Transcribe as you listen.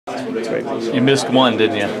It's great. You missed one,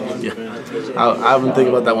 didn't you? Yeah. I've been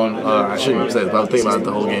thinking about that one. I shouldn't say it, but I was thinking about it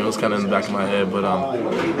the whole game. It was kind of in the back of my head, but I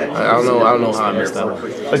don't know how I missed that one.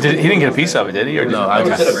 But he didn't get a piece of it, did he? Or No,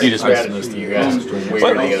 you just missed it.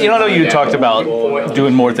 Well, I know you talked about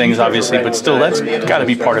doing more things, obviously, but still, that's got to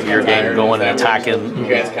be part of your game, going and attacking,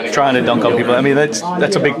 trying to dunk on people. I mean, that's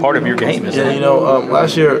a big part of your game, isn't it?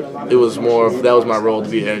 Last year it was that was my role to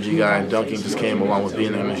be an energy guy, and dunking just came along with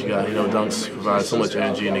being an energy guy. Dunks provide so much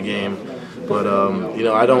energy in the game. But I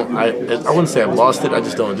wouldn't say I've lost it. I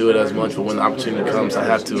just don't do it as much. But when the opportunity comes, I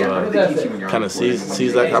have to kind of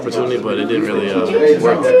seize that opportunity. But it didn't really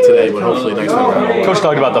work today. But hopefully next time around. Coach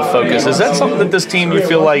talked about the focus. Is that something that this team you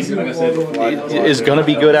feel like is going to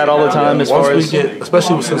be good at all the time?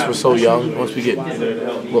 Especially since we're so young, once we get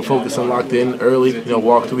focused and locked in early.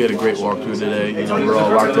 Walkthrough. We had a great walkthrough today. We're all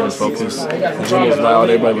locked in and focused. The gym was loud.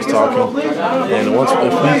 Everybody was talking. And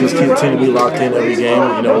if we just continue to be locked in every game,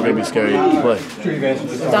 we're going to be scary.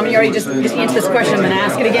 Dom, you already just answered this question. I'm going to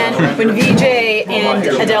ask it again. When VJ and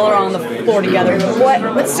Adele are on the floor together,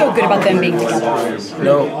 what's so good about them being together?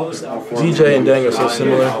 VJ and Deng are so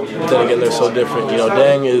similar, but then again, they're so different.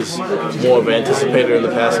 Deng is more of an anticipator in the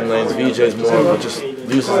passing lanes. VJ is more of a just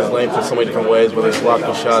uses his length in so many different ways, whether it's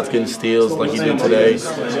blocking shots, getting steals like he did today.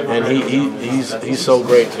 And he's so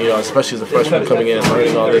great, especially as a freshman coming in and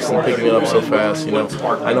learning all this and picking it up so fast.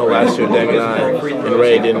 I know last year Deng and I and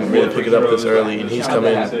Ray didn't really pick it up this early, and he's come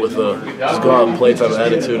in with a just go out and play type of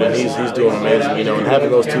attitude, and he's doing amazing. And having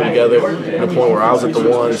those two together to the point where I was at the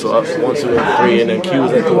 1, so up 1, 2, and 3, and then Q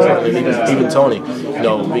was at the 1, and even Tony.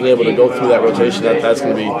 Being able to go through that rotation, that's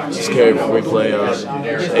going to be scary when we play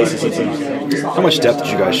ACC teams. How much depth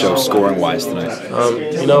did you guys show scoring-wise tonight?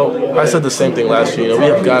 I said the same thing last year. We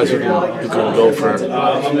have guys who can go for,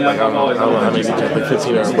 I don't know how many, like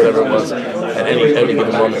 15 or whatever it was at any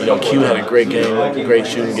given moment. Q had a great game, a great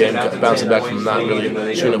shooting game, bouncing back from not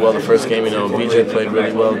really shooting it well the first game. VJ played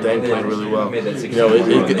really well, Deng played really well.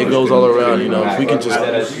 It goes all around. If we can just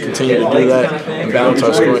continue to do that and balance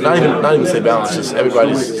our scoring, not even say balance, just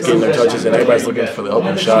everybody's getting their touches and everybody's looking for the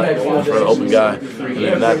open shot and for the open guy,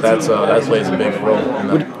 and that plays a big role.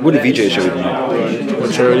 What did VJ show you tonight?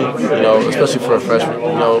 Maturity, especially for a freshman.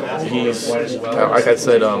 He's, like I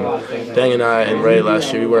said, Deng and I and Ray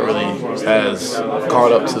last year, we weren't really as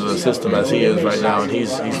caught up to the system as he is right now, and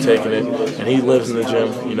he's taking it, and he lives in the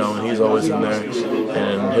gym, and he's always in there,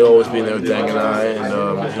 and he'll always be in there with Deng and I,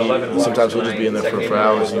 and sometimes he'll just be in there for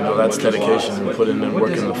hours. That's dedication and putting in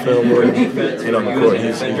work in the film room, on the court.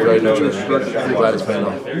 He's very mature. I'm glad he's paying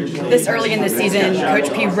off. This early in the season,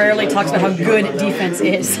 Coach P rarely talks about how good defense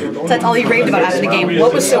is. So that's all he raved about after the game.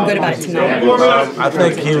 What was so good about it tonight? I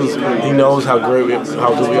think he knows how good we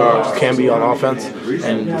can be on offense,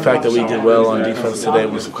 and the fact that we did well on defense today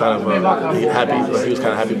was kind of he was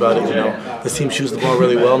kind of happy about it. This team shoots the ball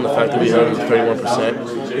really well, and the fact that we held them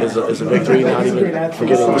 31% is a victory. Not even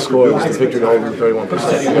forgetting the score, it's a victory to hold them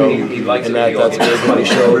 31%. And that's good. We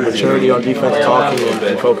showed maturity on defense, talking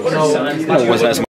and focus.